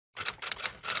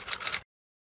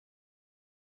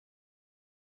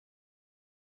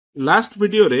Last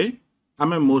video रे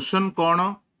आमे motion कौन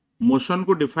मोशन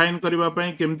को डिफाइन करबा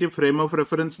पई केमती फ्रेम ऑफ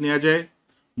रेफरेंस निया जाए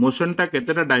मोशन टा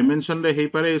केतेटा डायमेंशन रे हेई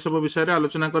पारे ए सब विषय रे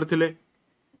आलोचना करथिले.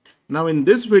 Now in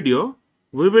this video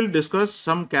we will discuss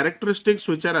some characteristics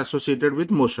which are associated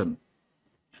with motion.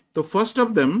 So first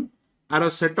of them are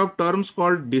a set of terms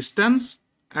called distance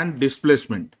and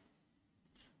displacement.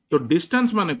 So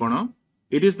distance माने कोन?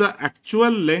 It is the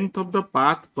actual length of the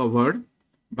path covered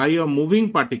by a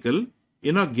moving particle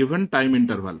in a given time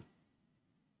interval.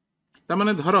 ता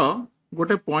माने धरो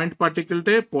गोटे point particle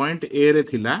टे point A रे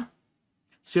थिला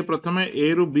से प्रथमे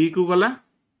ए रु बी को गला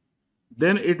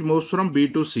then it moves from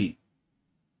B to C.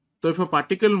 So if a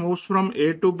particle moves from A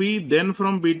to B then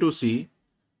from B to C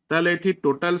ताले एठी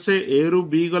टोटल से A रु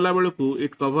B गला बेलकु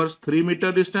it covers 3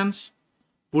 meter distance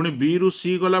पुणी B रु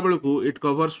C गला बेलकु it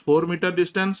covers 4 meter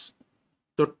distance.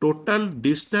 So total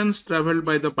distance traveled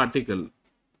by the particle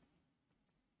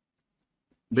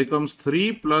becomes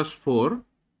 3 plus 4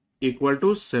 equal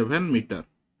to 7 meter.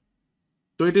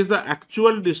 So it is the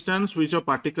actual distance which a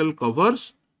particle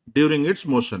covers during its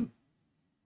motion.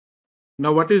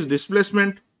 Now what is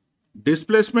displacement?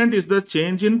 Displacement is the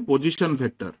change in position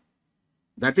vector.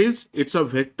 That is, it's a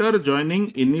vector joining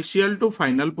initial to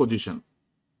final position.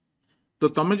 तो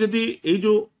तमे जदि ए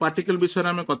जो particle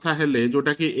विषय में कथा हेले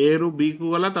जोटा कि ए रु बी को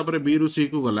गला तापर बी रु सी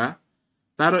को गला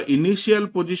तार इनिशियल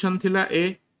पोजीशन थिला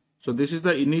ए. So this is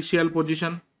the initial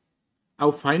position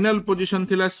आउ फाइनल पोजीशन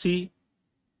थिला सी.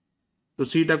 तो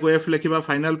सी टा को एफ लिखिबा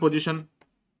फाइनल पोजीशन.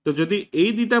 तो जदि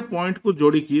ए दीटा पॉइंट को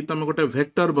जोड़ी की तमे गोटे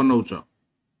vector बनाउछ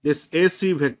this AC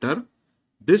vector,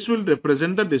 this will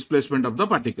represent the displacement of the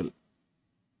particle.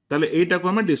 ताले एटा को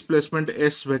हमें displacement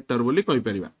S vector बोली कहि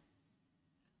परिबा.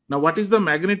 Now what is the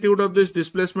magnitude of this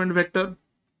displacement vector?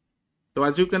 So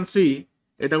as you can see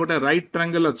एटा गोटे right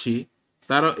triangle अछि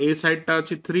तारो A side टा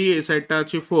अछि 3 A side टा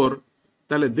अछि 4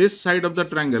 ताले this side of the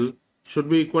triangle should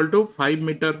be equal to 5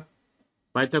 meter.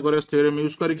 Pythagoras theorem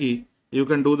use करकी you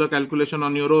can do the calculation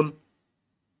on your own.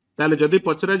 ताले जदि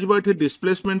पचरा जिवो एठी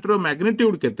डिस्प्लेसमेंट रो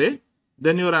मैग्नीट्यूड केते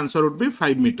then your answer would be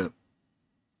 5 metre.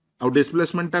 आउ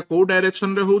डिस्प्लेसमेंट ता को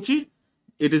डायरेक्शन रे होची?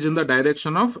 It is in the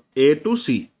direction of A to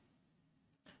सी.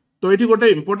 तो एठी गोटे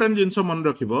इंपोर्टेंट जिंस मन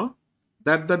रखिबो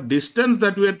that the distance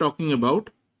that we are talking about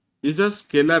is a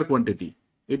scalar quantity.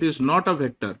 It is not a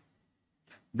vector.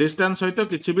 Distance सहित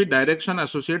किछि भी डायरेक्शन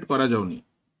एसोसिएट करा जाउनी.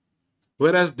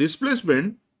 Whereas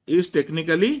displacement is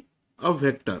technically a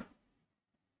vector.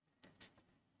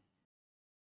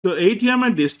 तो एठी हम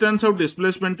distance of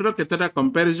displacement row केतेटा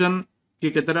comparison कि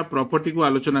केतेटा property को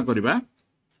आलोचना करिबा.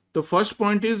 तो first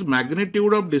point is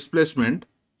magnitude of displacement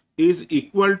is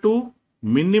equal to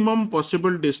minimum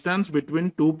possible distance between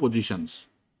two positions.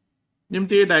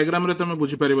 जेमति A diagram रे तमे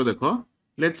बुझी परिबो. देखो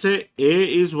let's say A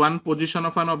is one position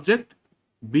of an object,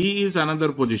 B is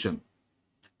another position.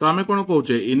 तो आमे कोन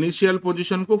कहउचे इनिशियल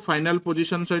पोजीशन को final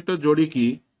position सहित जोड़ी की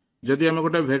जदि आमे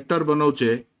गोटे vector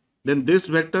बनाउचे then this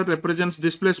vector represents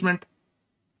displacement.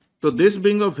 So this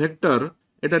being a vector,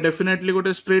 it definitely got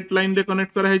a straight line de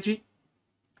connect kara hai.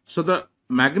 So the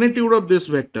magnitude of this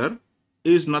vector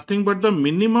is nothing but the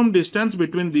minimum distance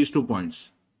between these 2 points.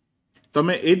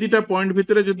 तमे ए दिटा point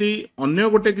भितरे जदि अन्य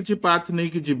गोटे किछि path नै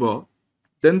कि जिवो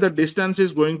then the distance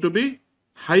is going to be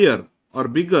higher or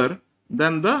bigger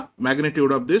than the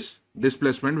magnitude of this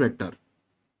displacement vector.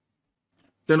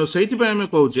 तेनु सेहिति पय हमें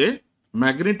कहउचे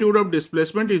magnitude of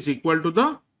displacement is equal to the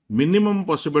minimum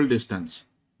possible distance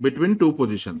between two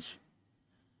positions.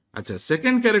 अच्छा,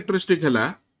 second characteristic है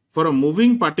for a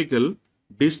moving particle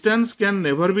distance can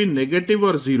never be negative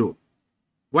or zero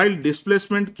while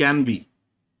displacement can be.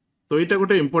 तो इटा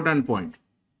गोटे important point.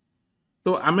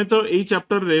 तो आमे तो एई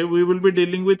chapter रे we will be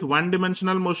dealing with one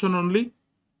dimensional motion only.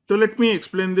 So let me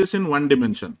explain this in one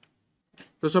dimension.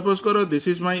 तो suppose करो this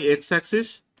is my x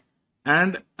axis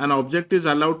and an object is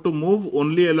allowed to move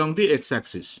only along the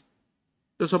x-axis.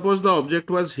 So suppose the object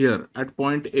was here at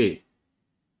point A.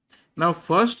 Now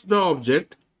first the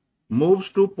object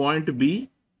moves to point B.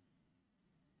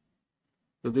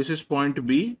 So this is point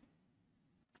B.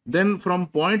 Then from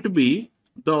point B,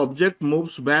 the object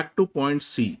moves back to point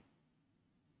C.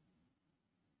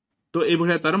 तो ए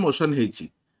भलिया तार motion हेची.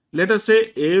 Let us say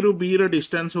A रू B रो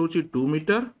distance होची 2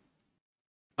 meter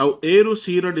आउ A रू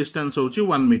C रो distance होची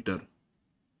 1 meter.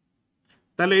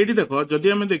 ताले एठी देखो जदि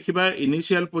हमें देखिबा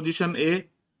इनिशियल पोजीशन ए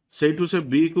सेठू से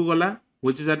बी को गला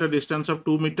which is at a distance of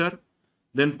 2 metre.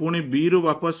 Then पुणी बी रु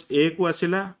वापस ए को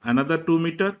आसिला अनदर 2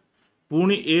 मीटर.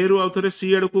 पुणी ए रु आउथरे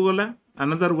सी एड को गला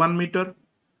अनदर 1 मीटर.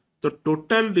 तो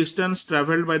total distance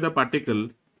travelled by the particle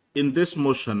in this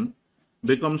motion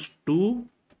becomes 2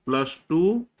 plus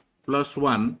 2 plus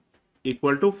 1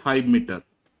 equal to 5 meter.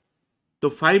 So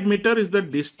 5 meter is the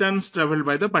distance traveled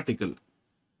by the particle.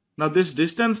 Now this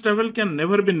distance travel can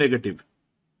never be negative.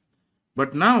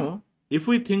 But now if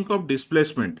we think of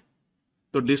displacement,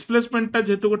 तो displacement टा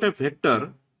जेतु गोटे vector,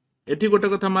 एठी गोटे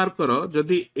कथा mark करो,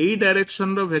 जदि एई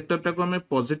direction row vector टा को हमें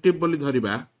पॉजिटिव बोली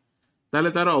धरिबा, ताले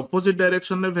तार ऑपोजिट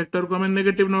डायरेक्शन रो वेक्टर को हमें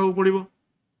नेगेटिव नबाक पड़िबो.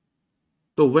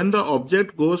 तो when the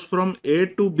object goes from A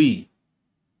to B,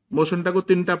 motion टा को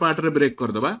तीनटा पार्ट रे ब्रेक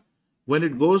कर दबा. When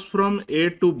it goes from A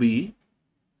to B,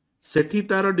 सेठी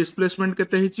तार डिस्प्लेसमेंट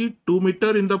केते हिची 2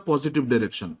 metre in the positive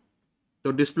direction.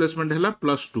 तो डिस्प्लेसमेंट हैला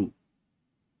 +2.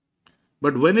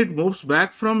 But when it moves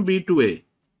back from B to A,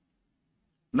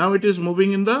 now it is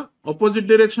moving in the opposite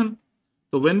direction.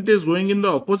 So when it is going in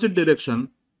the opposite direction,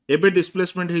 ebe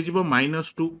displacement hejibo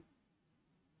 -2.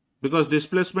 Because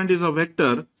displacement is a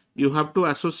vector, you have to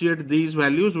associate these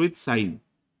values with sign.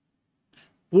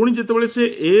 पुणी जेतेबेले से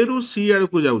A रू C आड़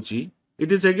को जाउची,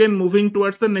 it is again moving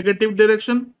towards the negative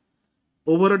direction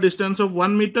over a distance of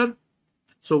 1 meter.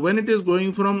 So when it is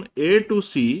going from A to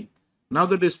C, now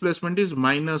the displacement is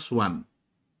 -1.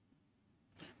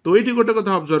 तो ये गोटे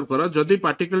कथा ऑब्जर्व करो, जदि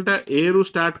पार्टिकल टा ए रु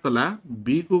स्टार्ट कला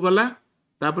बी को गला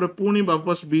तापर पुणी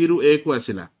वापस बी रु ए को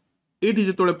आसिला, एठी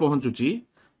जेतोले पहुंचुची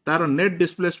तार नेट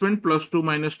डिस्प्लेसमेंट +2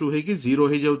 -2 हेकी 0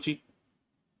 हो जाउची.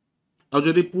 आ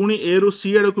जदि पुणी ए रु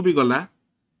सी आड़ को भी गला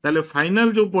ताले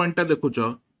फाइनल जो पॉइंट टा देखुचो,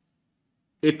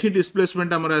 एठी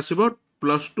डिस्प्लेसमेंट हमर आसीबो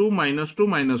 +2 -2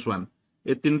 -1.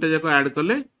 ए तीनटा जाको ऐड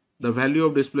कले the value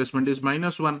of displacement is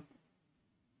 -1.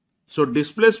 So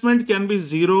displacement can be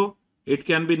 0, it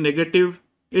can be negative,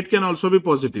 it can also be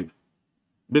positive,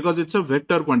 because it's a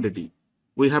vector quantity.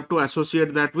 We have to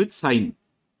associate that with sign.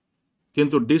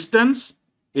 Kintu distance,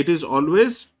 it is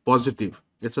always positive.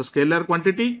 It's a scalar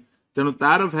quantity. Tenu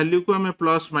tar value ko ame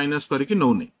plus minus kariki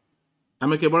नौने.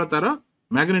 Ame केवल तार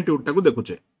magnitude टाको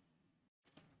देखुचे.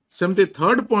 Semti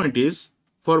third point is,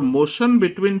 for motion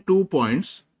between 2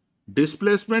 points,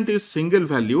 displacement is single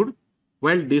valued,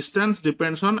 while distance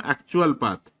depends on actual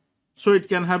path. So it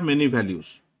can have many values.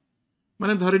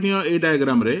 माने धरिनियो ए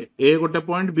diagram रे ए गोटे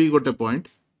point B गोटे point,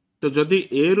 तो जदि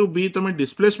ए रु बी तमे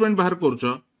डिस्प्लेसमेंट बाहर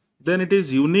करछो, then it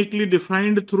is uniquely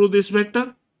defined through this vector.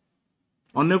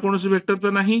 अन्य कोनोसी वेक्टर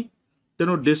तो नाही,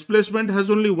 तेनो displacement has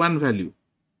only one value.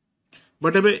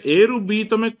 But एबे ए रु बी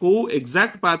तमे को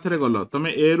एग्जैक्ट पाथ रे गलो,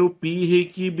 तमे ए रु पी हे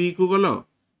की बी को गलो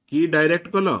कि डायरेक्ट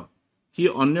गलो कि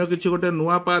अन्य किछि गोटे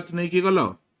नुवा पाथ नै कि गलो,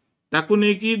 ताकू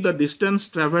नै कि the distance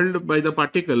travelled by the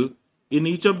particle in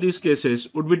each of these cases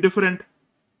would be different.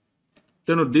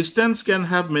 Then distance can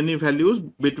have many values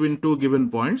between two given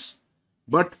points,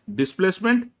 but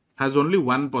displacement has only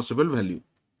one possible value.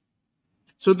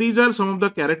 So these are some of the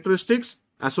characteristics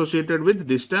associated with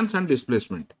distance and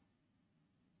displacement.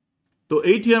 तो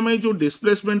एठी हमें जो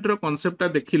displacement रो concept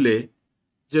देखिले,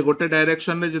 जे गोटे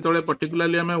direction रे जेतोले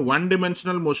particularly हमें one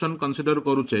dimensional motion consider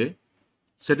करूचे,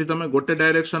 सेठी तमे गोटे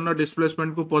डायरेक्शन रो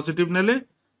डिस्प्लेसमेंट को पॉजिटिव नेले,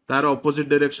 तार ऑपोजिट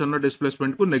डायरेक्शन रो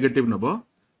डिस्प्लेसमेंट को negative Nebo.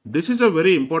 This is a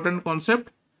very important concept.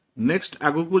 Next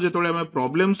आगो को जेतोले हमें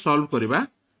प्रॉब्लम सॉल्व करबा,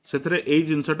 सेतरे एई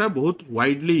जिंसटा बहुत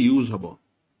वाइडली यूज हबो.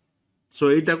 सो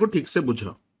एटा को ठीक से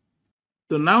बुझो.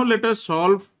 तो now let us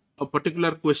solve a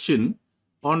particular question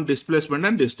on displacement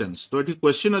and distance. तो एठी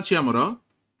क्वेश्चन अछि हमरो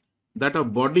that a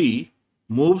body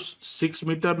moves 6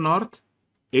 metre north,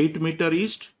 8 metre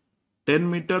east, 10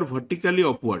 metre vertically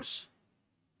upwards.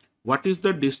 What is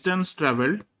the distance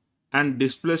traveled and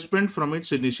displacement from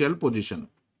its initial position?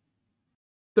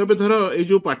 तबे धरो ए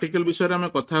जो particle विषय रे हमें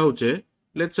कथा होचे,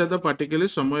 let's say the particle is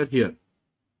somewhere here.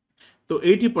 तो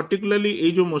एठी पर्टिकुलरली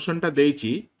ए जो मोशन टा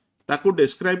देइची ताकू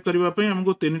डिस्क्राइब करबा पई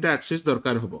हमको तीनटा एक्सिस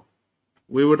दरकार हबो.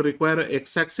 We would require a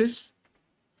x axis,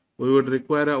 we would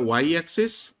require a y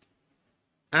axis,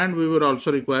 and we would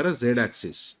also require a z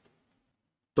axis.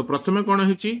 तो प्रथमे कोन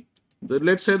हिची,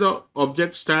 let's say the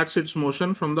object starts its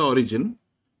motion from the origin.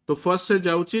 तो first से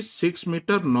जाउची 6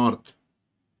 metre north.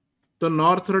 तो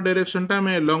north रो direction टा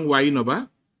में along y नबा,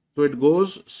 तो it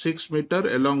goes 6 metre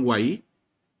along y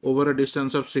over a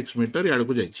distance of 6 metre याड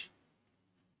को जाइची.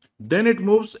 Then it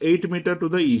moves 8 metre to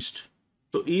the east.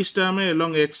 तो ईस्ट में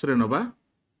along x रे नबा,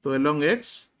 तो along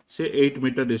x से 8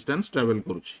 मीटर डिस्टेंस ट्रैवल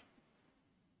करूची.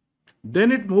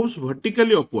 Then it moves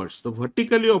vertically upwards. तो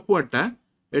vertically upward टा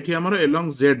एठी हमरो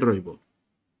along z रहइबो.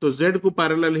 तो z को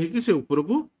पैरेलल हे कि से ऊपर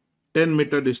को 10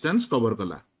 मीटर डिस्टेंस कवर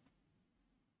कला.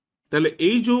 ताले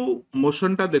एई जो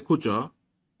मोशन टा देखुचो,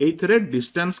 एइथरे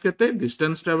डिस्टेंस केते,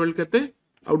 डिस्टेंस ट्रैवल केते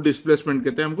और डिस्प्लेसमेंट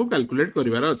केते हमको कैलकुलेट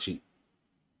करिवार अछि.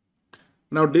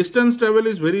 Now distance travel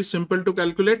is very simple to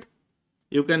calculate.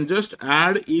 You can just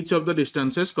add each of the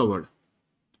distances covered.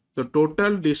 The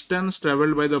total distance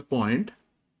traveled by the point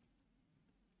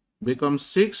becomes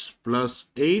 6 plus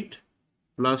 8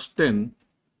 plus 10,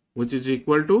 which is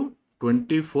equal to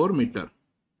 24 meter.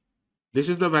 This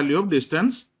is the value of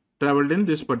distance traveled in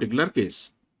this particular case.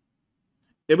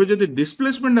 एबे जदि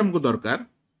displacement हमको दरकार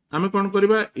आमे कोन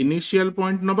करबा initial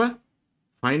point नबा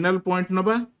final point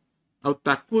नबा आ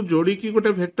ताकू जोड़ी की गोटे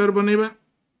वेक्टर बनेबा.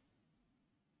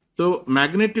 तो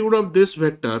magnitude of this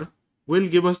vector will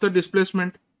give us the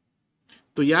displacement.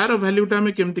 तो यार वैल्यूटा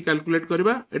आमे केमती कैलकुलेट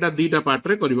करबा एटा दीटा पार्ट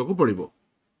रे करबा को पड़िबो.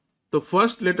 तो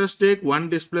first let us take one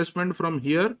displacement from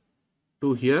here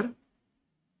to here,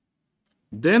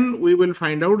 then we will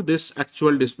find out this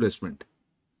actual displacement.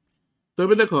 तो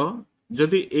अबे देखो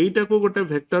जदि एटा को गोटे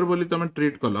वेक्टर बोली तमे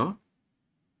ट्रीट कलो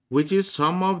which is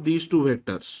sum of these two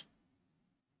vectors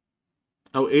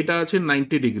ଆଉ एटा अछि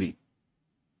 90 डिग्री,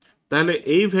 ताले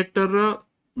एई वेक्टर रो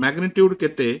मैग्नीट्यूड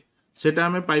केते सेटा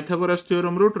हमें पाइथागोरस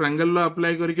थ्योरम रो ट्रायंगल लो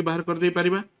अप्लाई करके बाहर कर दे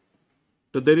परिबा.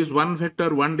 तो there is one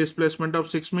vector one displacement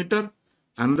of 6 metre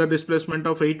another displacement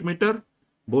of 8 metre,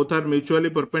 both are mutually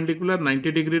perpendicular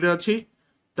 90 degree रे अछि.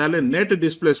 ताले net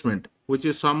displacement which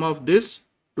is sum of this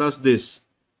plus this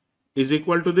is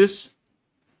equal to this.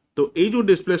 तो ए जो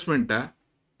displacement ता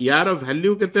यार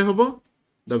value केते होबो,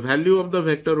 the value of the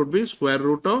vector would be square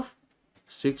root of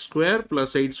 6 square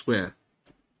plus 8 square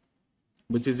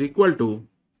which is equal to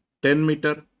 10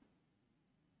 meter.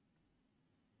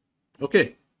 Okay,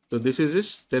 तो this is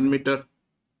 10 metre.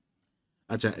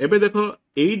 अच्छा एबे देखो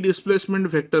ए डिस्प्लेसमेंट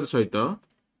वेक्टर सहित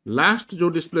लास्ट जो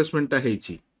डिस्प्लेसमेंट ता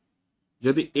हेछि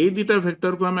जदि ए दुटा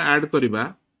वेक्टर को हमें ऐड करिबा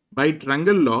बाय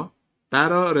ट्रायंगल लॉ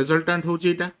तार रिजल्टेंट होछि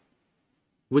एटा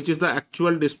which is the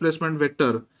actual displacement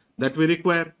vector that we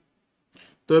require.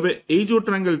 तो एबे ए जो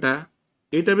ट्रायंगल ता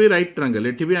एटा भी राइट ट्रायंगल,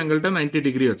 एठी भी एंगल ता 90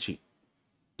 डिग्री अछि.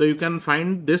 तो you can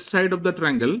find this side of the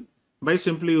triangle by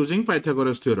simply using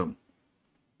Pythagoras theorem.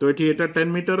 तो एठी एटा 10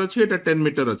 मीटर अछि, एटा 10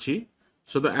 मीटर अछि.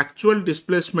 सो द एक्चुअल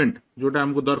डिस्प्लेसमेंट जोटा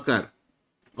हमको दरकार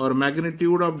और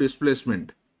magnitude of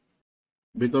displacement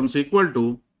becomes equal to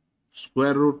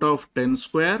square root of 10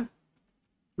 square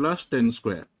plus 10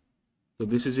 square. So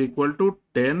this is equal to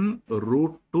 10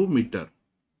 root 2 meter.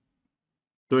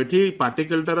 तो एठी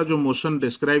पार्टिकल तारा जो मोशन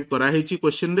डिस्क्राइब करा हेची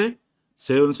क्वेश्चन रे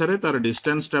से अनुसार तार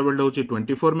डिस्टेंस ट्रैवल्ड होची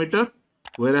 24 मीटर,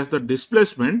 whereas the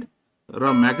displacement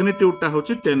रा मैग्नीट्यूड ता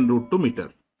होची 10 root 2 meter.